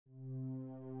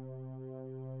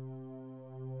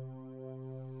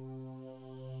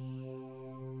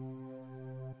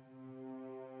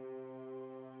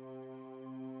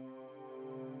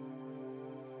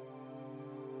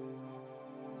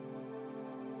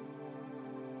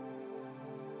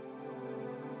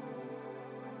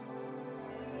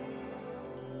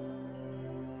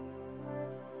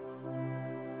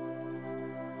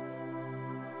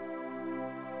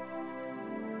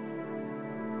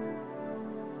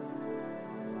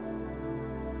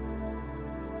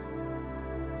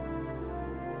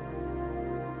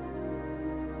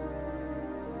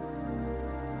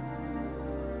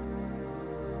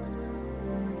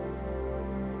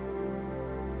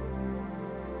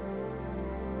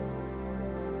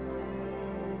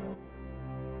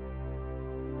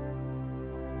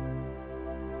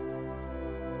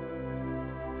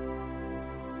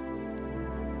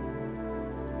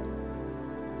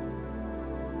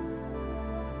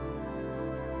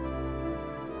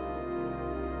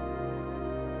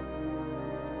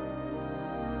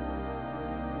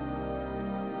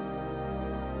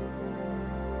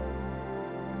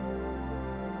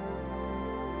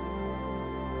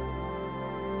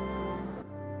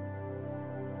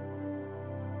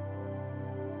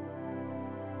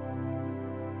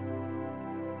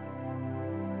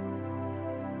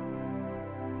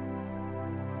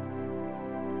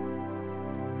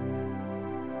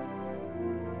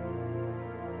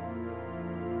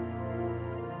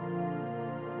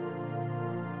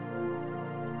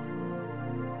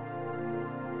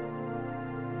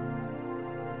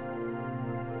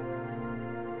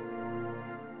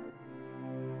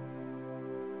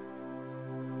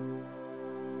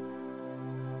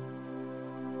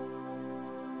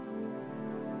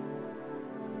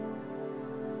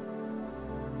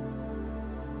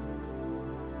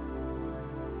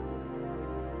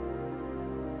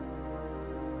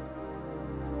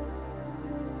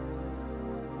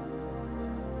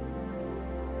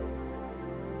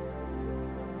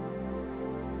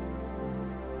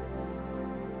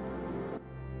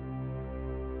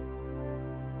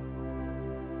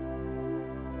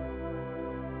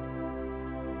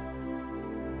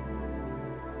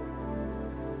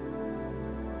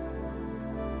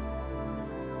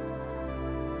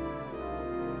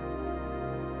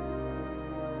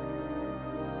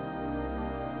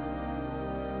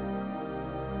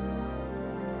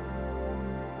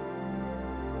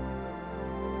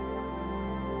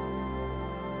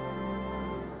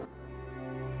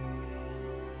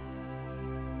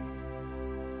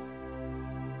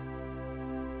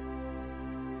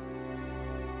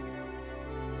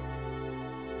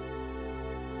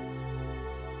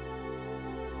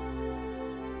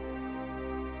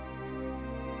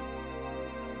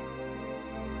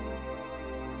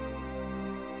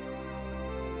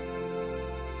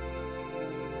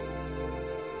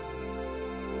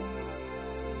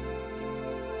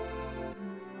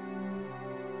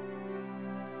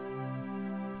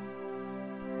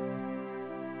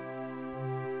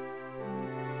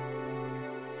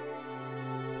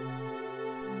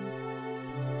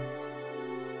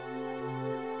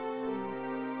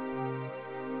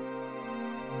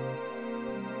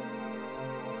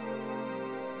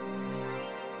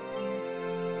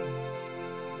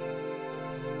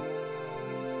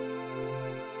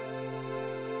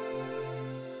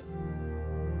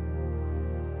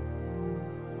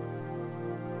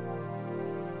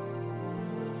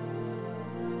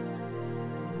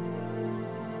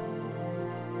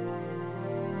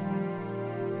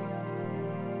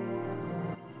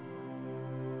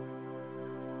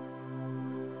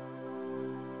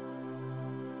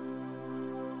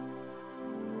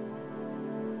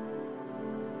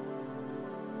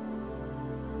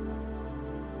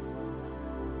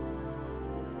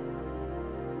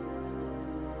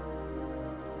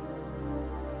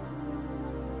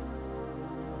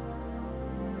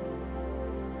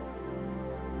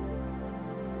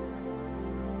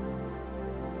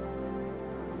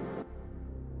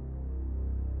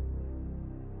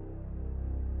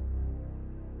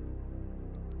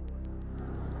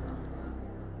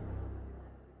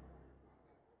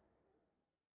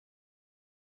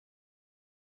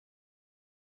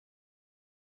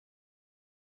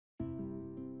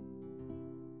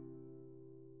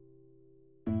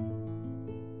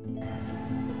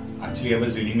Actually, I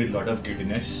was dealing with a lot of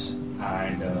giddiness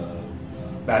and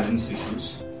balance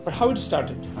issues. But how it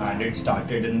started? And it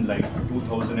started in like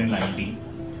 2019,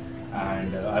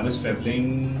 and I was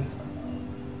traveling.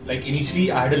 Like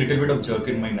initially, I had a little bit of jerk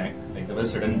in my neck, like there was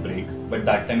a sudden break, but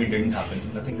that time it didn't happen.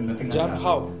 Nothing. Jerk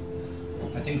how?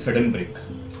 I think sudden break.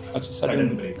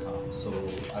 Sudden break. So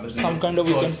I was some kind of,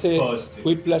 we can say,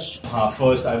 whiplash.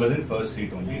 First, I was in first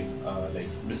seat only, like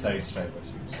besides driver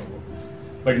seat. So,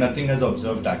 but nothing has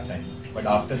observed that time. But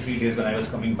after 3 days, when I was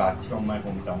coming back from my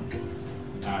hometown,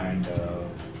 and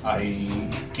I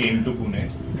came to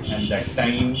Pune, and that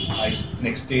time,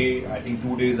 next day, I think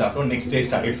 2 days after, next day I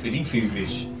started feeling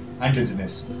feverish and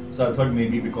dizziness. So I thought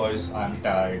maybe because I'm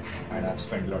tired and I've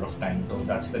spent a lot of time, so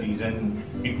that's the reason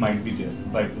it might be there.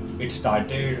 But it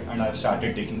started, and I've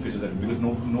started taking physiotherapy because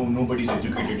nobody's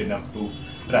educated enough to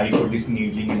try for this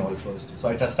needling and all first. So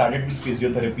I just started with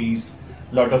physiotherapies,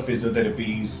 lot of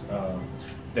physiotherapies.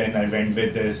 Then I went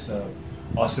with this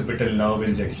occipital nerve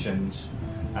injections,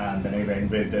 and then I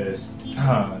went with this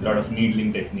lot of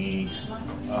needling techniques.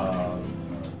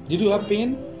 Did you have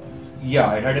pain? Yeah,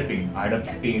 I had a pain. I had a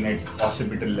pain at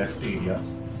occipital left area,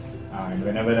 and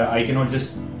whenever I cannot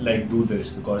just like do this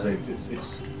because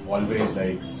it's always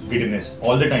like giddiness.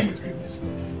 All the time it's giddiness,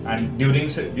 and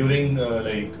during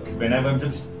like whenever I'm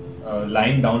just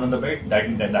lying down on the bed,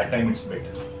 that time it's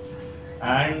better.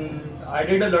 And I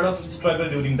did a lot of struggle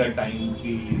during that time.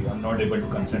 I'm not able to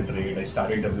concentrate. I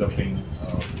started developing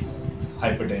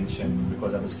hypertension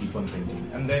because I was keep on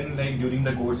thinking. And then like during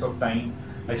the course of time,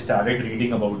 I started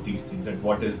reading about these things, that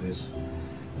what is this.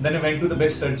 And then I went to the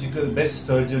best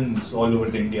surgeons all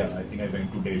over India. I think I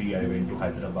went to Delhi, I went to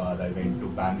Hyderabad, I went to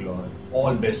Bangalore,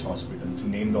 all best hospitals. You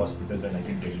name the hospitals and I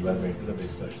can tell you I went to the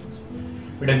best surgeons.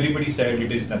 But everybody said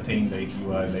it is nothing, like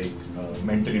you are like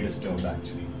mentally disturbed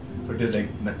actually. So it is like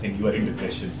nothing, you are in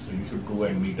depression, so you should go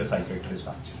and meet a psychiatrist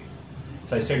actually.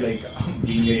 So I said like,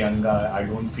 being a young guy, I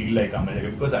don't feel like I'm a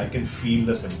psychiatrist because I can feel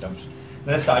the symptoms.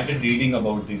 Then I started reading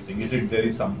about these things. There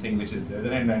is something which is there?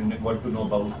 Then I got to know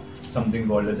about something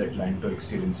called as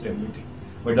atlantoaxial instability.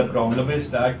 But the problem is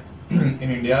that in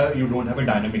India, you don't have a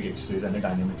dynamic X-rays and a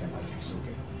dynamic MRIs.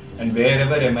 Okay? And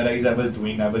wherever MRIs I was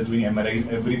doing MRIs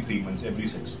every 3 months, every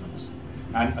 6 months.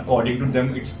 And according to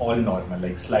them, it's all normal,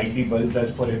 like slightly bulge are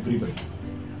for everybody.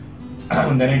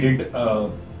 Then I did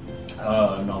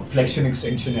flexion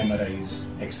extension MRIs,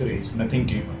 X-rays, nothing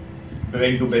came up. I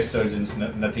went to best surgeons,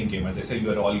 nothing came up. They said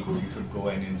you are all good, you should go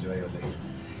and enjoy your life.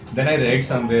 Then I read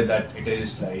somewhere that it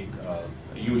is like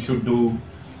you should do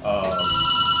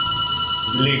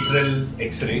lateral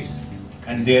X-rays,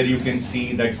 and there you can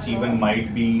see that C1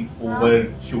 might be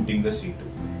overshooting the C2.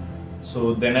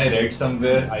 So then I read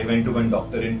somewhere, I went to one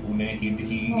doctor in Pune,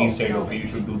 he said, okay, you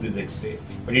should do this X-ray.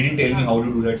 But he didn't tell me how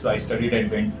to do that, so I studied, I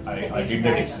did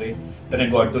that X-ray. Then I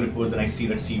got the reports and I see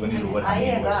that C1 is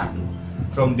overhanging over C2.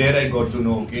 From there I got to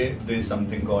know, okay, there is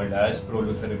something called as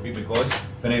prolotherapy, because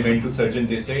when I went to surgeon,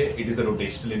 they say it is a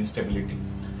rotational instability.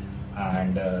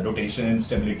 And rotational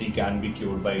instability can be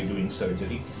cured by doing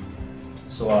surgery.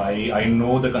 So I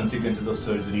know the consequences of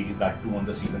surgery, that too on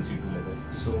the C1-C2 level.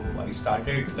 So I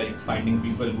started like finding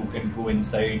people who can go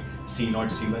inside C0,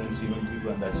 C1 and C1-C2,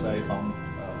 and that's why I found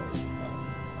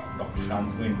Dr.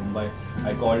 Shantanu in Mumbai.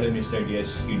 I called him, he said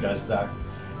yes, he does that.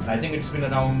 And I think it's been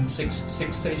around six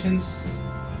sessions,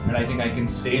 and I think I can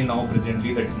say now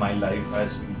presently that my life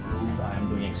has improved. I am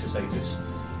doing exercises.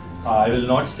 I will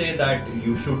not say that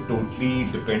you should totally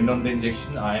depend on the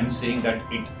injection. I am saying that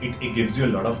it gives you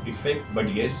a lot of effect,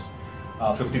 but yes,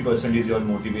 50% is your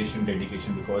motivation,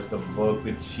 dedication, because the work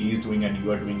which she is doing and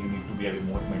you are doing, you need to be a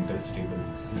more mental stable,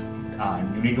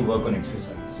 and you need to work on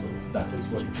exercise. So that is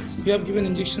what it is. You have given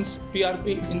injections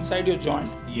PRP inside your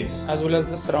joint, yes, as well as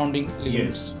the surrounding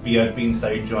ligaments. Yes, PRP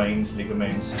inside joints,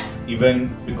 ligaments,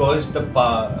 even because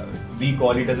we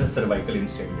call it as a cervical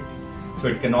instability. So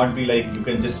it cannot be like you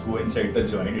can just go inside the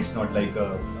joint. It's not like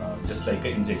just like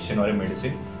an injection or a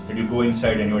medicine that you go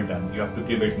inside and you're done. You have to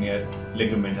give it near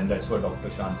ligament, and that's what Dr.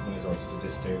 Shantanu has also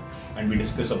suggested. And we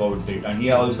discuss about it. And he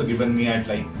has also given me at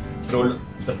like the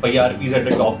PRPs at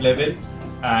the top level,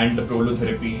 and the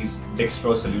prolotherapy is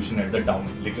dextrose solution at the down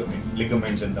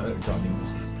ligaments and the joint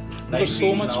muscles. Because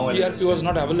so much PRP was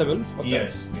not available for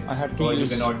yes, that. Yes. I had to use. You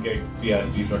cannot get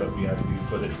PRP, lot of PRP,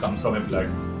 because it comes from a blood.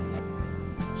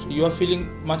 So you are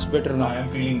feeling much better now? I am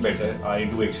feeling better. I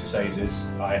do exercises.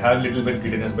 I have little bit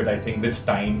giddiness, but I think with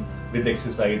time, with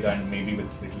exercise and maybe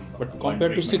with little. But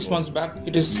compared to 6 months back,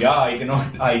 it is. Yeah, I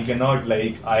cannot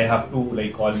like, I have to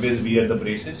like always wear the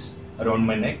braces around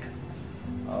my neck.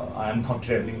 I am not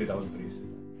traveling without braces.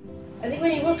 I think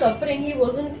when he was suffering, he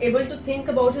wasn't able to think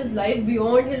about his life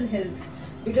beyond his health.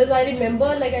 Because I remember,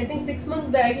 like, I think 6 months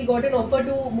back he got an offer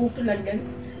to move to London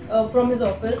from his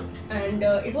office, and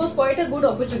it was quite a good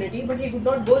opportunity, but he could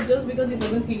not go just because he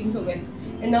wasn't feeling so well.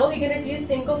 And now he can at least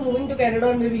think of moving to Canada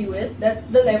or maybe US. That's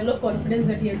the level of confidence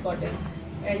that he has gotten.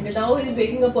 And now he's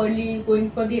waking up early, going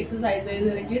for the exercises,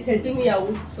 and at least helping me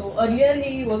out. So earlier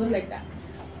he wasn't like that.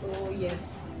 So yes,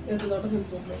 there's a lot of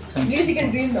improvement. At least he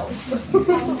can dream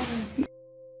now.